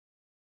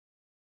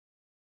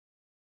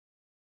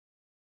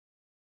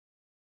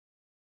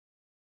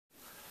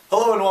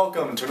Hello and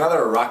welcome to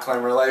another Rock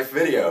Climber Life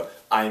video.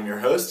 I am your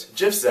host,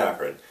 Jif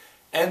Zafford,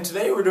 and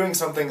today we're doing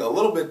something a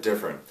little bit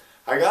different.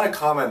 I got a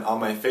comment on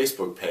my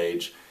Facebook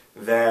page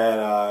that,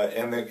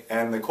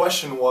 and the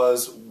question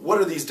was, what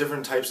are these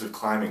different types of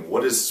climbing?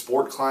 What is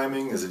sport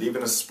climbing? Is it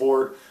even a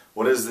sport?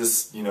 What is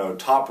this,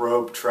 top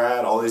rope,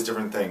 trad, all these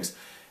different things?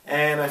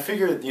 And I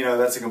figured,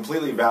 that's a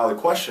completely valid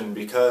question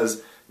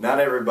because not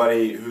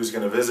everybody who's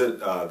going to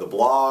visit the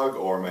blog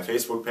or my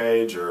Facebook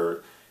page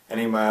or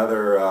any of my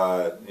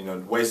other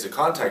ways to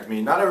contact me,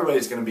 not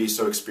everybody's going to be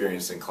so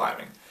experienced in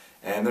climbing.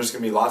 And there's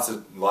going to be lots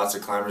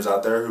of climbers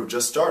out there who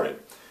just started.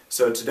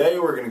 So today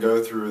we're going to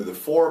go through the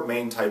four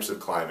main types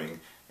of climbing,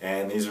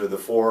 and these are the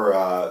four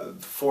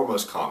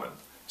most common.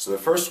 So the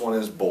first one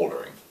is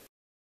bouldering.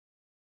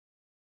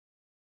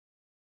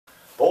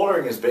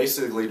 Bouldering is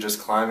basically just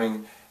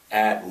climbing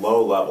at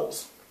low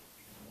levels.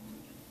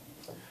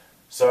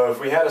 So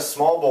if we had a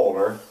small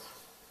boulder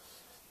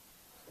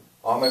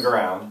on the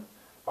ground,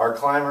 our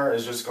climber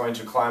is just going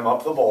to climb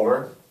up the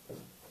boulder,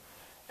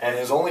 and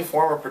his only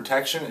form of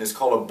protection is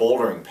called a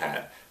bouldering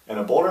pad. And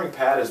a bouldering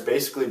pad is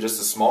basically just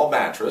a small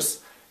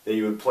mattress that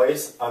you would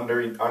place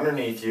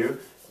underneath you,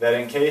 that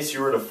in case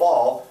you were to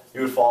fall,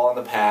 you would fall on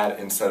the pad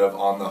instead of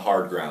on the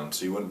hard ground,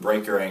 so you wouldn't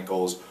break your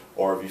ankles,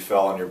 or if you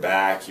fell on your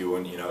back, you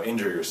wouldn't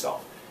injure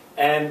yourself.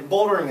 And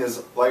bouldering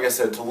is, like I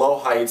said, to low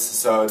heights,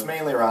 so it's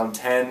mainly around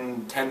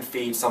 10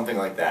 feet, something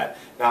like that.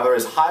 Now there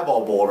is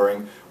highball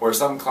bouldering, where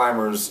some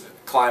climbers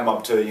climb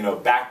up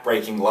to,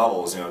 back-breaking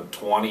levels,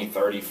 20,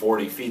 30,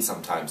 40 feet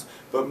sometimes.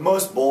 But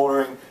most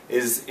bouldering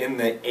is in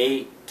the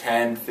 8,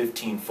 10,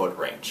 15 foot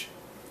range.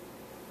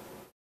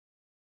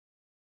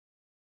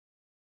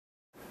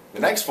 The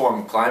next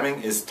form of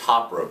climbing is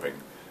top roping.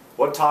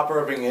 What top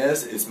roping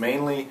is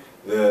mainly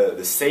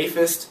the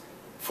safest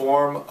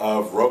form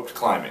of roped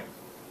climbing.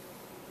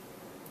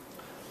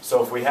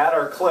 So if we had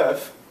our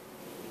cliff,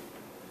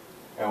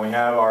 and we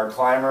have our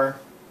climber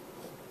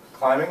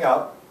climbing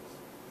up,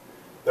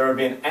 there would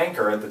be an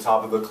anchor at the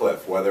top of the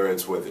cliff, whether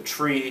it's with a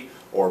tree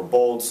or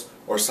bolts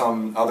or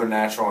some other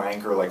natural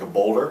anchor like a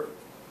boulder.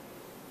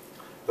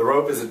 The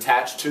rope is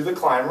attached to the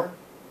climber,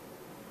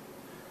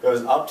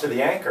 goes up to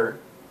the anchor,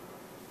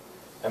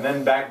 and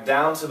then back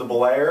down to the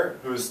belayer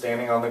who is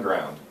standing on the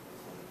ground.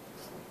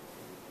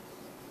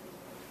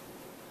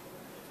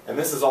 And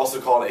this is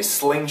also called a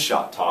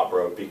slingshot top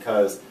rope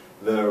because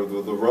the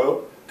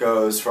rope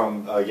goes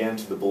from, again,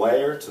 to the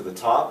belayer, to the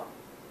top,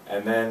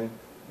 and then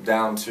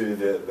down to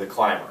the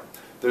climber.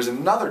 There's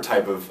another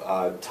type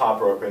of top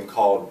roping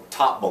called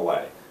top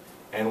belay.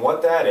 And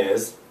what that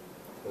is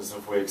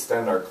if we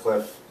extend our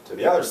cliff to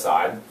the other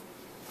side,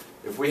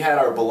 if we had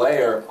our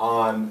belayer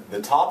on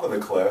the top of the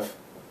cliff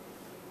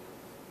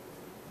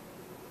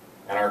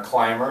and our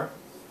climber,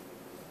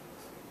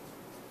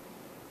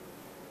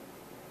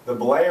 the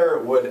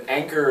belayer would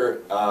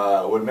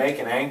make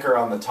an anchor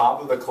on the top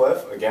of the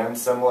cliff, again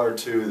similar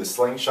to the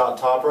slingshot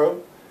top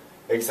rope,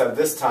 except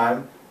this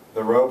time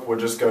the rope would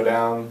just go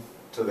down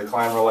to the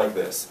climber like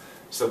this.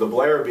 So the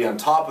belayer would be on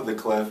top of the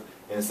cliff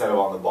instead of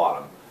on the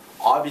bottom.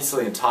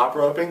 Obviously in top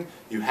roping,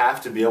 you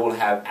have to be able to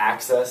have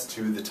access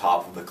to the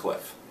top of the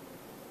cliff.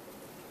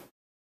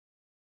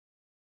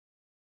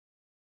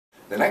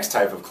 The next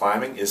type of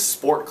climbing is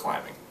sport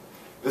climbing.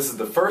 This is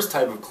the first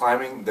type of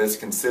climbing that's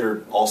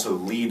considered also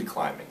lead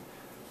climbing.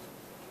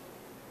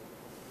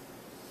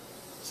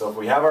 So if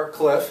we have our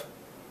cliff,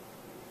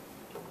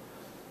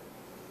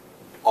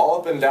 all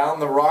up and down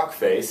the rock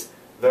face,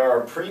 there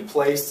are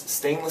pre-placed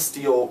stainless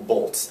steel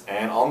bolts,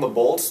 and on the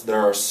bolts there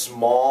are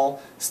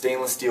small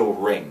stainless steel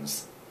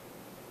rings.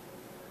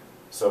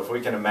 So if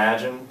we can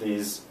imagine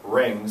these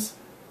rings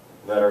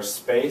that are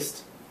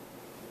spaced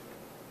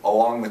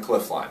along the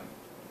cliff line.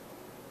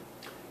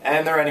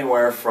 And they're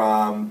anywhere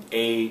from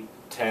 8,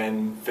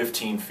 10,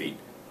 15 feet.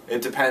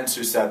 It depends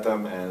who set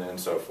them and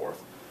so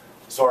forth.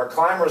 So our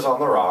climber's on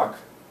the rock,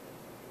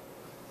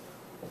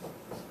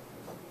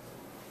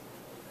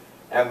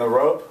 and the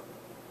rope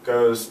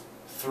goes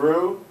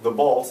through the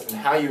bolts, and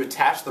how you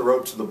attach the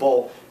rope to the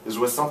bolt is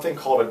with something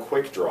called a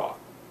quick draw.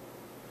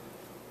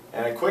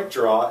 And a quick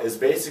draw is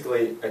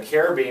basically a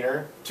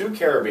carabiner, two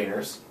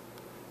carabiners,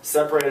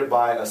 separated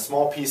by a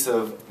small piece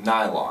of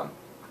nylon.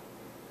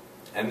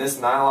 And this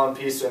nylon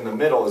piece in the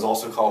middle is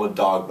also called a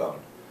dog bone.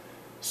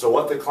 So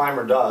what the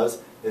climber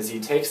does is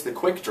he takes the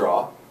quick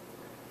draw,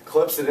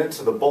 clips it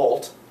into the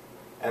bolt,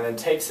 and then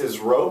takes his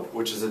rope,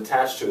 which is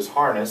attached to his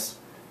harness,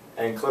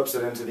 and clips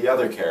it into the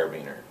other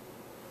carabiner.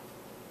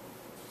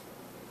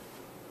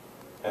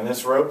 And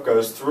this rope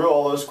goes through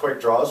all those quick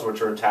draws,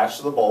 which are attached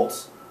to the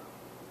bolts,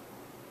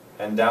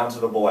 and down to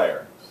the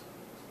belayer.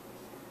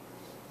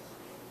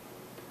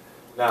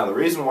 Now the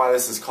reason why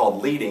this is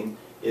called leading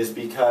is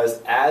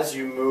because as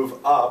you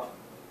move up,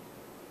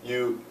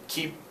 you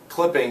keep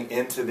clipping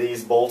into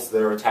these bolts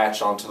that are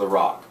attached onto the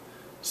rock.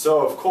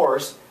 So of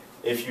course,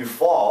 if you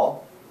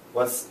fall,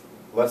 let's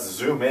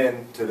zoom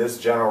in to this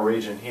general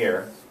region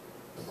here.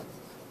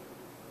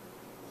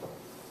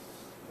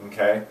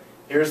 Okay,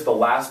 here's the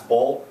last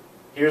bolt,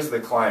 here's the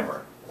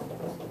climber.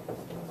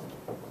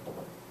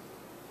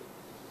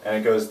 and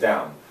it goes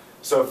down.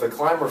 So if the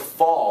climber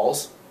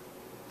falls,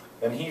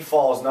 then he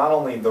falls not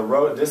only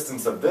the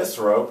distance of this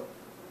rope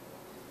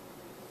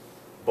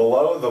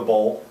below the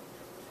bowl,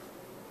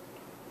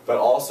 but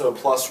also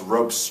plus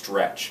rope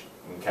stretch.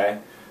 Okay?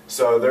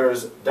 So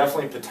there's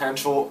definitely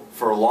potential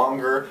for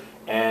longer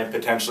and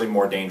potentially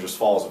more dangerous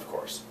falls, of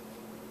course.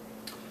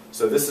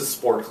 So this is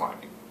sport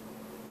climbing.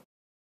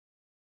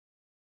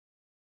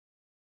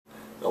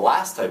 The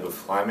last type of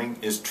climbing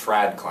is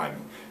trad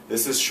climbing.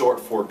 This is short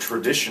for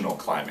traditional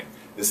climbing.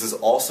 This is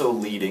also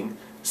leading,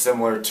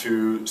 similar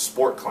to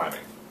sport climbing.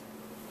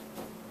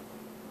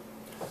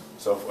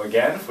 So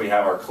again, if we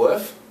have our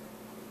cliff,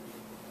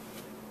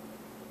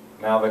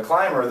 now the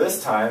climber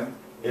this time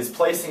is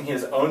placing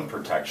his own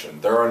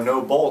protection. There are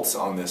no bolts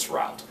on this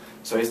route,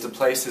 so he has to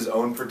place his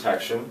own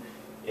protection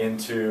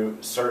into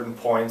certain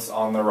points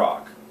on the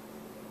rock.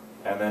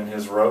 And then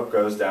his rope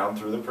goes down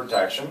through the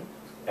protection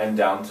and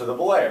down to the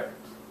belayer.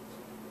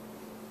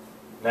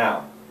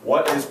 Now,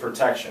 what is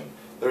protection?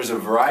 There's a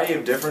variety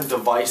of different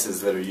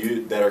devices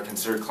that are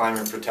considered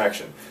climbing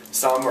protection.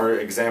 Some are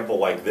example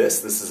like this.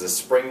 This is a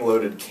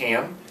spring-loaded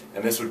cam,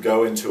 and this would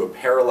go into a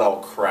parallel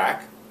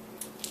crack.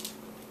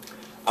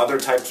 Other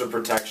types of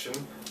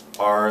protection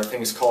are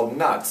things called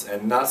nuts,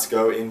 and nuts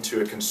go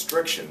into a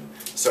constriction,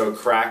 so a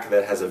crack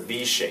that has a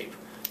V shape.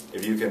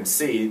 If you can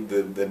see,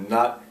 the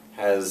nut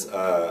has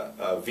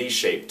a V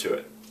shape to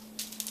it.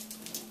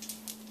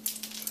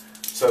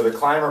 So the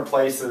climber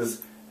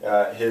places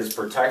his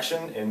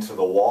protection into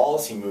the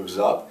walls, he moves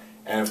up,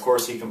 and of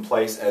course he can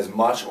place as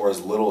much or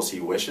as little as he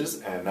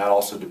wishes, and that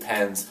also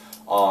depends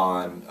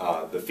on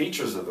the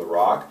features of the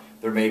rock.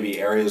 There may be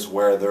areas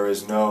where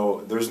there's no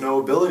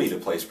ability to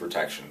place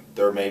protection.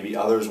 There may be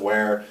others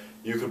where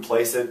you could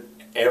place it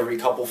every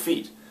couple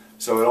feet.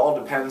 So it all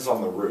depends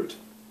on the route.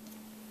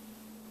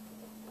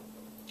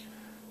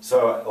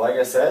 So like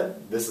I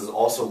said, this is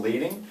also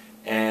leading,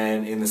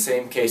 and in the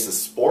same case as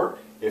sport,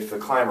 if the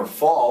climber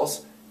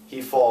falls,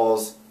 he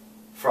falls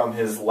from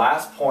his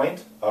last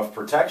point of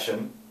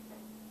protection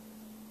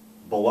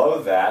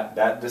below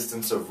that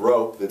distance of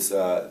rope is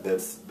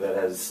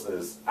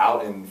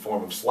out in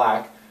form of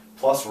slack,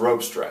 plus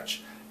rope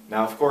stretch.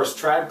 Now of course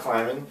trad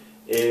climbing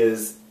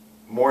is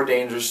more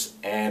dangerous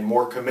and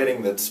more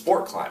committing than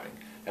sport climbing.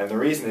 And the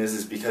reason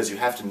is because you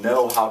have to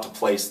know how to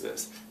place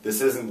this.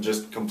 This isn't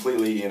just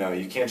completely,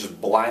 you can't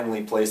just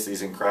blindly place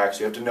these in cracks.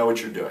 You have to know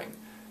what you're doing.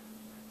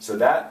 So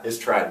that is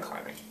trad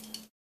climbing.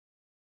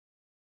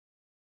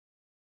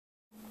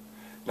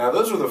 Now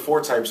those are the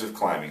 4 types of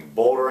climbing: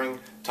 bouldering,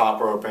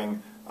 top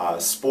roping,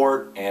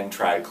 sport, and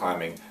trad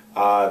climbing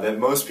that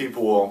most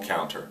people will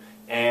encounter.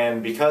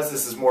 And because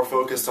this is more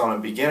focused on a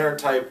beginner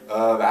type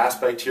of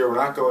aspect here, we're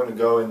not going to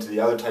go into the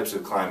other types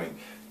of climbing.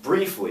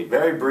 Briefly,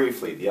 very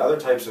briefly, the other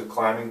types of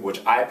climbing,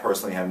 which I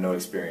personally have no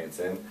experience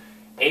in.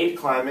 Aid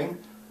climbing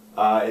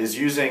is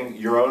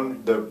using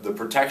the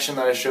protection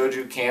that I showed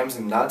you, cams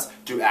and nuts,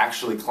 to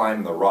actually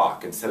climb the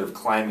rock instead of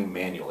climbing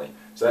manually.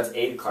 So that's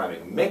aid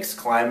climbing. Mixed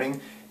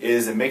climbing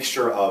is a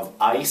mixture of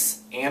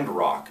ice and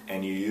rock,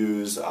 and you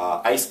use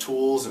ice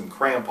tools and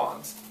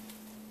crampons.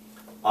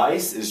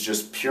 Ice is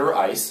just pure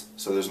ice,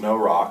 so there's no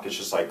rock. It's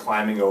just like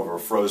climbing over a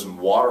frozen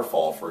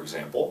waterfall, for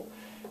example.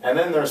 And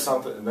then there's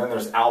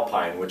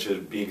alpine, which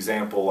would be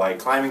example like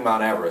climbing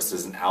Mount Everest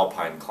is an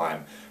alpine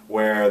climb,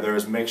 where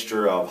there's a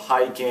mixture of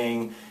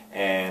hiking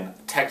and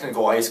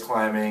technical ice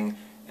climbing,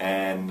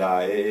 and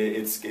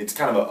it's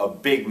kind of a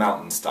big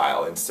mountain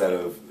style instead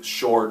of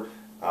short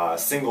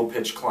single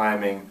pitch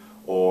climbing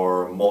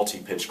or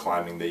multi-pitch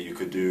climbing that you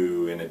could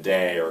do in a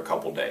day or a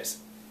couple days.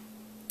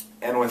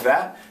 And with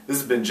that, this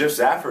has been Jeff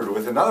Zafford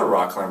with another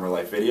Rock Climber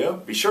Life video.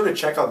 Be sure to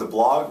check out the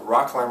blog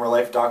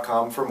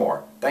rockclimberlife.com for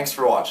more. Thanks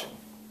for watching.